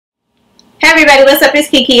Hey everybody, what's up? It's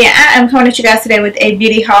Keke and I am coming at you guys today with a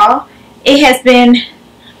beauty haul. It has been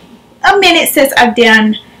a minute since I've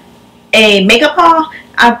done a makeup haul.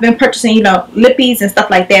 I've been purchasing, lippies and stuff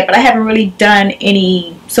like that, but I haven't really done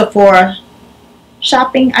any Sephora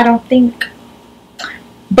shopping, I don't think.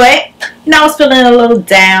 But, I was feeling a little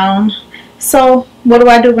down. So, what do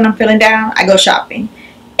I do when I'm feeling down? I go shopping.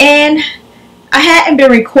 And I hadn't been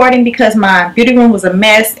recording because my beauty room was a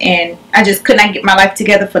mess and I just could not get my life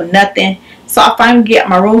together for nothing. So I finally get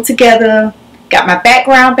my room together, got my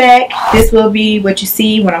background back. This will be what you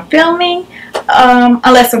see when I'm filming.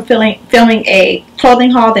 Unless I'm filming a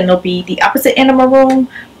clothing haul, then it'll be the opposite end of my room.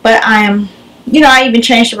 But I am, I even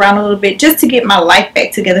changed around a little bit just to get my life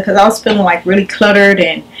back together because I was feeling like really cluttered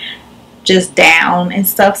and just down and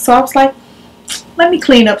stuff. So I was like, let me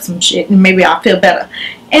clean up some shit and maybe I'll feel better.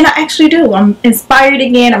 And I actually do. I'm inspired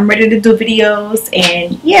again. I'm ready to do videos.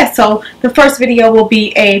 And yeah, so the first video will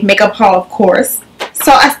be a makeup haul, of course.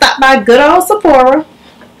 So I stopped by good old Sephora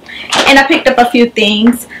and I picked up a few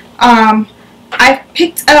things. I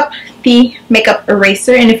picked up the makeup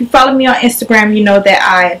eraser. And if you follow me on Instagram, you know that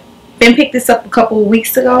I picked this up a couple of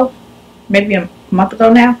weeks ago. Maybe a month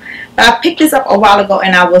ago now. But I picked this up a while ago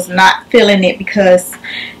and I was not feeling it because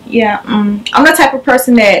I'm the type of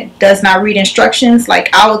person that does not read instructions.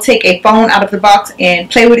 Like, I will take a phone out of the box and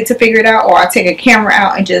play with it to figure it out, or I'll take a camera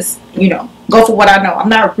out and just, go for what I know. I'm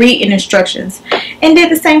not reading instructions. And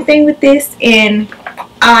did the same thing with this, and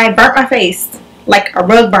I burnt my face like a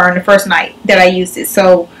rug burn the first night that I used it.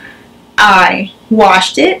 So I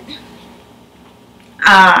washed it,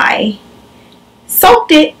 I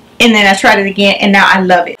soaked it, and then I tried it again, and now I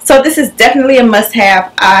love it. So this is definitely a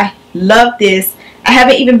must-have. I love this. I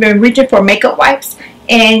haven't even been reaching for makeup wipes,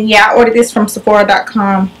 and yeah, I ordered this from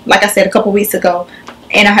Sephora.com like I said a couple weeks ago,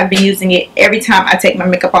 and I have been using it every time I take my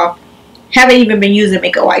makeup off. Haven't even been using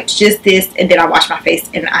makeup wipes, just this, and then I wash my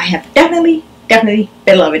face, and I have definitely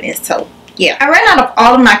been loving this. So yeah, I ran out of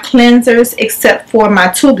all of my cleansers except for my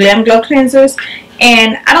 2 Glam Glow cleansers,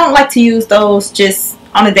 and I don't like to use those just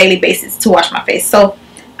on a daily basis to wash my face. So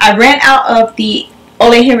I ran out of the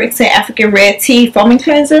Ole Henriksen African Red Tea Foaming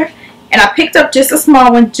Cleanser. And I picked up just a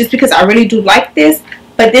small one just because I really do like this.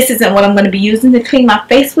 But this isn't what I'm going to be using to clean my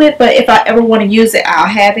face with. But if I ever want to use it, I'll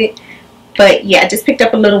have it. But yeah, I just picked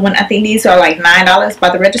up a little one. I think these are like $9 by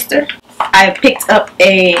the register. I picked up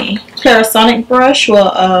a Clarisonic brush,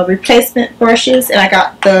 replacement brushes. And I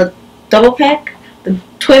got the double pack, the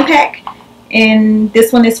twin pack. And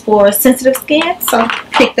this one is for sensitive skin. So I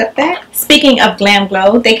picked up that. Speaking of Glam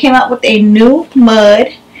Glow, they came out with a new mud.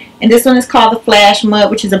 And this one is called the Flash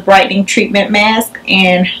Mud, which is a brightening treatment mask.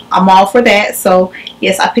 And I'm all for that. So,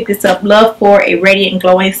 yes, I picked this up. Love for a radiant and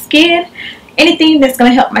glowing skin. Anything that's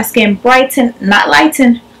going to help my skin brighten, not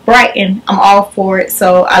lighten, brighten, I'm all for it.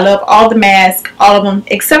 So, I love all the masks, all of them,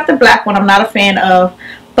 except the black one I'm not a fan of.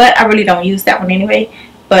 But I really don't use that one anyway.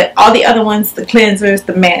 But all the other ones, the cleansers,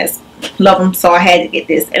 the masks, love them. So, I had to get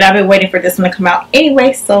this. And I've been waiting for this one to come out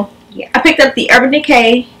anyway. So, yeah. I picked up the Urban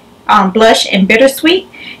Decay blush in Bittersweet,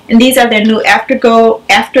 and these are their new Afterglow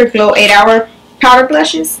 8-hour powder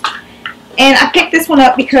blushes. And I picked this one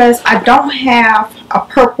up because I don't have a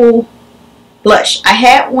purple blush. I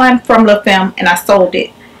had one from La Femme and I sold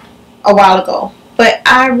it a while ago, but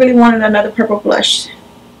I really wanted another purple blush.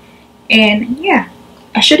 And yeah,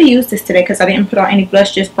 I should have used this today because I didn't put on any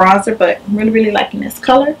blush, just bronzer, but I'm really liking this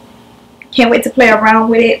color. Can't wait to play around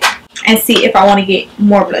with it and see if I want to get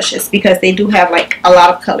more blushes, because they do have like a lot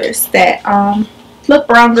of colors that look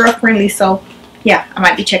brown girl friendly. So yeah, I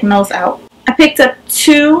might be checking those out. I picked up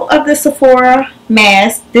 2 of the Sephora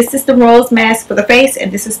masks. This is the Rose mask for the face,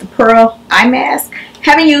 and this is the Pearl eye mask.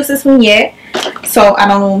 Haven't used this one yet, so I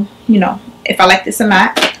don't know, if I like this or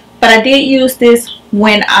not. But I did use this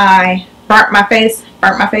when I burnt my face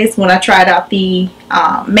when I tried out the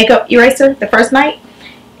makeup eraser the first night.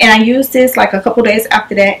 And I used this like a couple days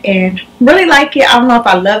after that and really like it. I don't know if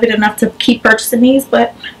I love it enough to keep purchasing these,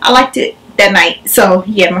 but I liked it that night. So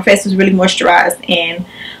yeah, my face was really moisturized and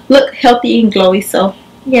looked healthy and glowy. So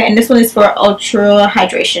yeah, and this one is for ultra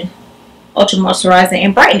hydration, ultra moisturizing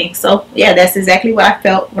and brightening. So yeah, that's exactly what I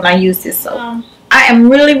felt when I used this. So I am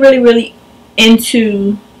really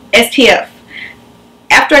into SPF.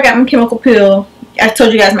 After I got my chemical peel, I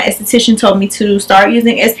told you guys my esthetician told me to start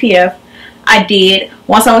using SPF. I did.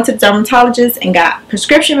 Once I went to the dermatologist and got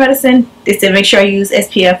prescription medicine, they said make sure I use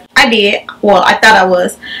SPF. I did. Well, I thought I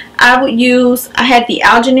was. I had the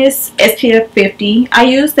Algenist SPF 50. I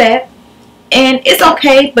used that. And it's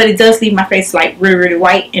okay, but it does leave my face like really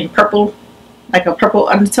white and purple, like a purple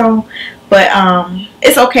undertone. But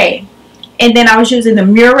it's okay. And then I was using the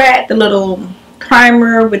Murad, the little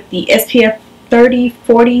primer with the SPF 30,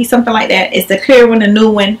 40, something like that. It's the clear one, the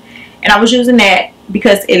new one. And I was using that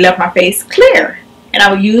because it left my face clear. And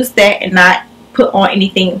I would use that and not put on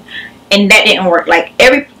anything. And that didn't work. Like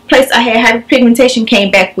every place I had hyperpigmentation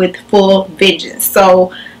came back with full vengeance.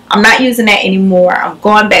 So I'm not using that anymore. I'm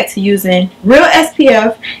going back to using real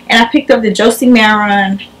SPF. And I picked up the Josie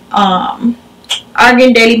Maran Argan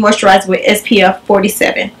Daily Moisturizer with SPF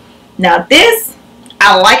 47. Now this,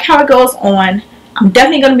 I like how it goes on. I'm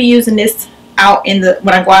definitely going to be using this out in the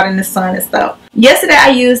when I go out in the sun and stuff. Yesterday I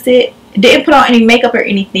used it. Didn't put on any makeup or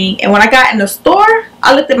anything. And when I got in the store,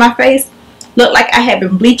 I looked at my face. Looked like I had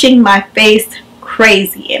been bleaching my face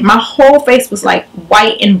crazy. And my whole face was like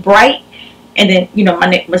white and bright. And then, you know, my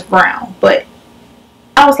neck was brown. But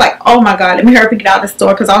I was like, oh my God, let me hurry up and get out of the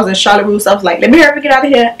store. Because I was in Charlotte Russe. So I was like, let me hurry up and get out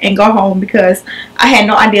of here and go home. Because I had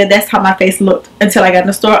no idea that's how my face looked. Until I got in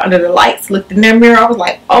the store under the lights. Looked in the mirror. I was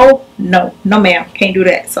like, oh no. No ma'am. Can't do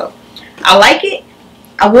that. So I like it.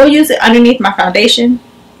 I will use it underneath my foundation.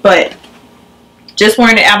 But just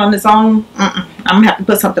wearing it out on its own, I'm going to have to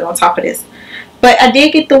put something on top of this. But I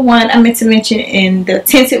did get the one I meant to mention in the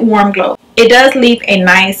Tinted Warm Glow. It does leave a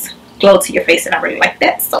nice glow to your face and I really like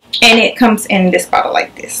that. So, and it comes in this bottle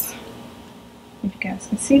like this. If you guys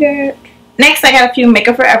can see that. Next I got a few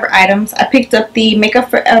Makeup Forever items. I picked up the Makeup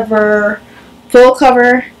Forever Full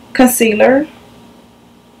Cover Concealer.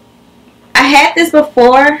 I had this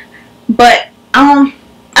before, but I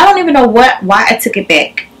don't even know why I took it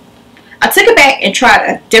back. I took it back and tried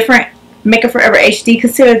a different Makeup Forever HD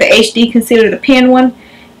concealer, the HD concealer, the pen one.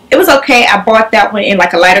 It was okay. I bought that one in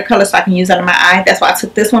like a lighter color so I can use it under my eye. That's why I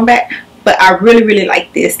took this one back. But I really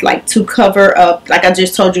like this, like to cover up, like I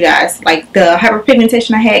just told you guys, like the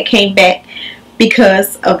hyperpigmentation I had came back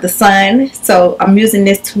because of the sun. So I'm using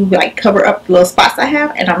this to like cover up the little spots I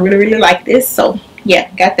have, and I really like this. So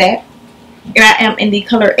yeah, got that. And I am in the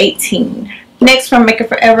color 18. Next from Makeup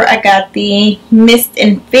Forever, I got the Mist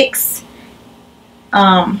and Fix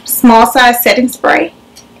small size setting spray.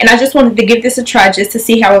 And I just wanted to give this a try just to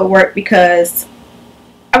see how it worked because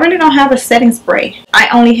I really don't have a setting spray. I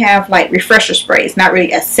only have like refresher sprays, not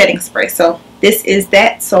really a setting spray. So this is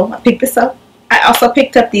that. So I picked this up. I also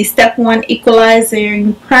picked up the Step 1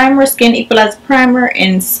 Equalizing Primer, Skin Equalizer Primer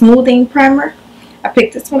and Smoothing Primer. I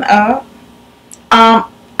picked this one up.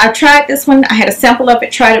 I tried this one. I had a sample of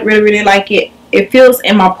it, tried it, really like it. It feels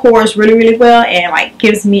in my pores really well and like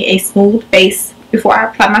gives me a smooth base before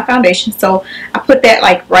I apply my foundation. So I put that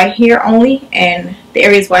like right here only, and the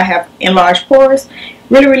areas where I have enlarged pores.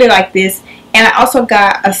 Really like this. And I also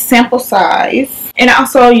got a sample size, and I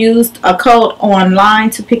also used a code online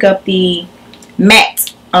to pick up the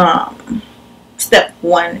matte Step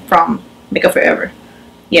 1 from Makeup Forever.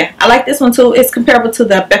 Yeah, I like this one too. It's comparable to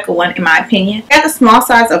the Becca one in my opinion. I got the small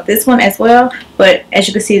size of this one as well, but as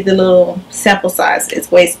you can see, the little sample size is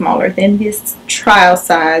way smaller than this trial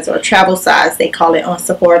size or travel size they call it on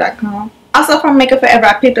Sephora.com. Also from Makeup Forever,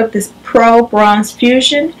 I picked up this Pro Bronze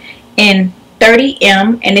Fusion in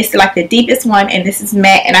 30M, and it's like the deepest one, and this is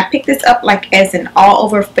matte, and I picked this up like as an all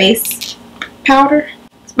over face powder.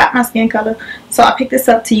 It's about my skin color, so I picked this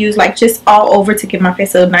up to use like just all over to give my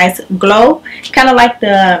face a nice glow, kind of like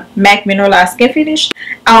the MAC Mineralized Skin Finish.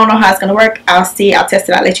 I don't know how it's gonna work. I'll see. I'll test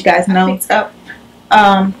it. I'll let you guys know. I picked up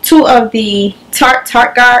 2 of the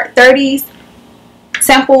Tarte Guard 30s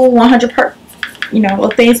sample 100 per, you know,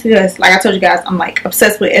 little things, because like I told you guys, I'm like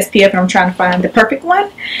obsessed with SPF and I'm trying to find the perfect one.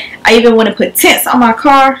 I even want to put tints on my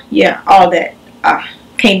car. Yeah, all that.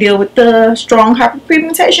 Can't deal with the strong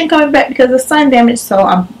hyperpigmentation coming back because of sun damage, so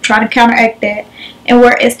I'm trying to counteract that and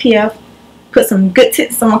wear SPF, put some good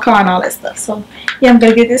tints on my car and all that stuff. So yeah, I'm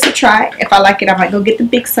gonna give this a try. If I like it, I might go get the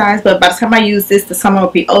big size, but by the time I use this, the summer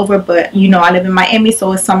will be over. But you know, I live in Miami,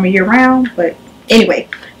 so it's summer year round. But anyway,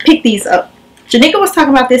 pick these up. Janika was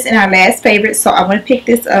talking about this in our last favorite, so I want to pick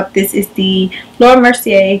this up. This is the Laura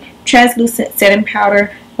Mercier Translucent Setting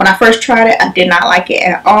Powder. When I first tried it, I did not like it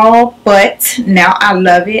at all, but now I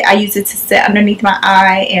love it. I use it to set underneath my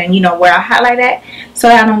eye and, you know, where I highlight at, so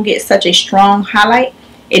I don't get such a strong highlight.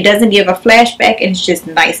 It doesn't give a flashback, and it's just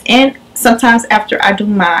nice. And sometimes after I do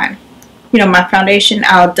my, you know, my foundation,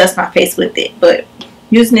 I'll dust my face with it. But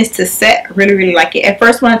using this to set, really like it. At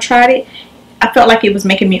first when I tried it, I felt like it was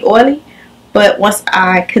making me oily, but once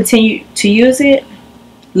I continued to use it,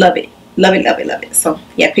 love it. So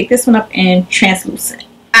yeah, pick this one up in translucent.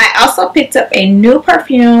 I also picked up a new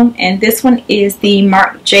perfume, and this one is the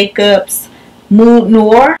Marc Jacobs Mood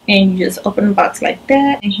Noir, and you just open the box like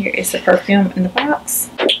that, and here is the perfume in the box.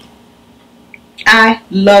 I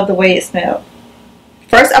love the way it smells.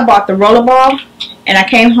 First I bought the rollerball, and I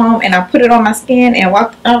came home and I put it on my skin and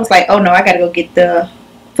walked. I was like, oh no, I gotta go get the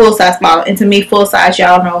full size bottle. And to me, full size,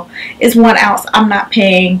 y'all know, is 1 ounce. I'm not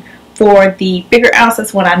paying for the bigger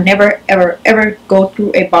ounces when I never ever go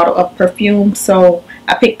through a bottle of perfume. So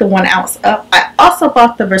I picked the 1 ounce up. I also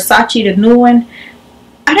bought the Versace, the new one.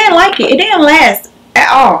 I didn't like it. It didn't last at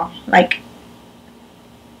all. Like,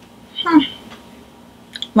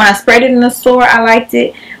 when I sprayed it in the store, I liked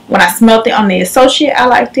it. When I smelled it on the associate, I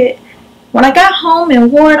liked it. When I got home and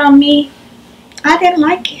wore it on me, I didn't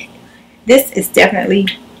like it. This is definitely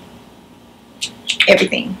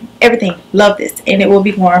everything. Everything. Love this. And it will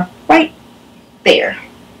be more right there.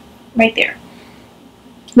 Right there.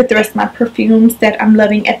 With the rest of my perfumes that I'm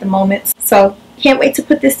loving at the moment. So, can't wait to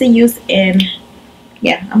put this to use. And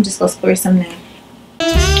yeah, I'm just going to spray some now.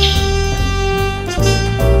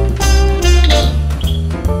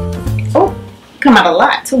 Oh, come out a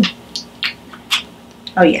lot too.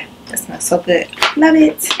 Oh yeah, that smells so good. Love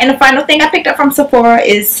it. And the final thing I picked up from Sephora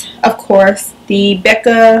is, of course, the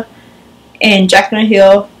Becca and Jaclyn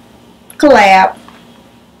Hill collab.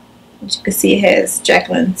 As you can see, it has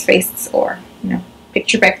Jaclyn's face, or, you know,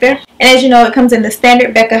 picture back there. And as you know, it comes in the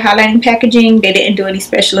standard Becca highlighting packaging. They didn't do any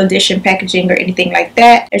special edition packaging or anything like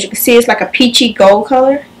that. As you can see, it's like a peachy gold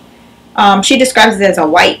color. She describes it as a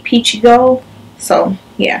white peachy gold. So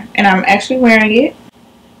yeah, and I'm actually wearing it.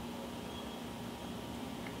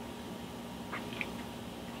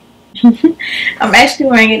 I'm actually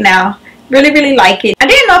wearing it now. Really like it. I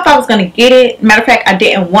didn't know if I was going to get it. Matter of fact, I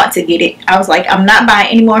didn't want to get it. I was like, I'm not buying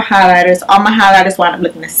any more highlighters. All my highlighters wind up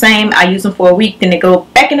looking the same. I use them for a week, then they go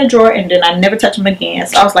back in the drawer, and then I never touch them again.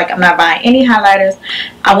 So I was like, I'm not buying any highlighters.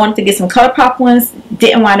 I wanted to get some ColourPop ones.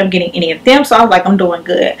 Didn't wind up getting any of them. So I was like, I'm doing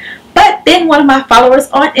good. But then one of my followers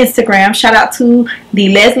on Instagram, shout out to the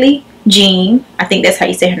Leslie Jean. I think that's how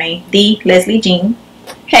you say her name. The Leslie Jean.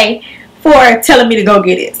 Hey. For telling me to go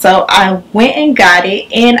get it. So I went and got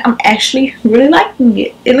it, and I'm actually really liking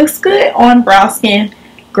it. It looks good on brown skin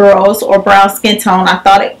girls or brown skin tone. I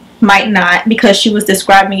thought it might not, because she was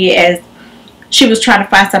describing it as she was trying to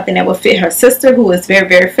find something that would fit her sister, who is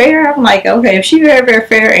very fair. I'm like, okay, if she's very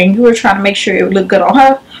fair and you were trying to make sure it would look good on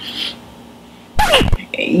her,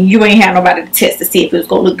 you ain't have nobody to test to see if it was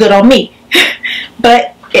going to look good on me.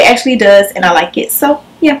 But it actually does, and I like it. So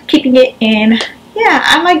yeah, keeping it in. Yeah,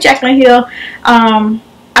 I like Jaclyn Hill.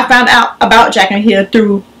 I found out about Jaclyn Hill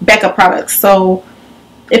through Becca products. So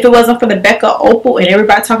if it wasn't for the Becca Opal and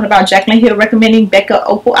everybody talking about Jaclyn Hill recommending Becca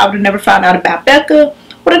Opal, I would have never found out about Becca.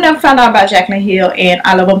 Would have never found out about Jaclyn Hill, and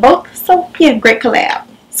I love them both. So yeah, great collab.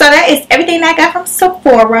 So that is everything that I got from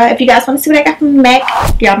Sephora. If you guys want to see what I got from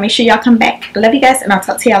MAC, y'all make sure y'all come back. I love you guys, and I'll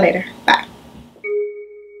talk to y'all later. Bye.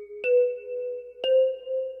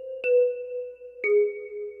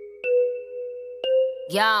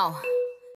 Yo.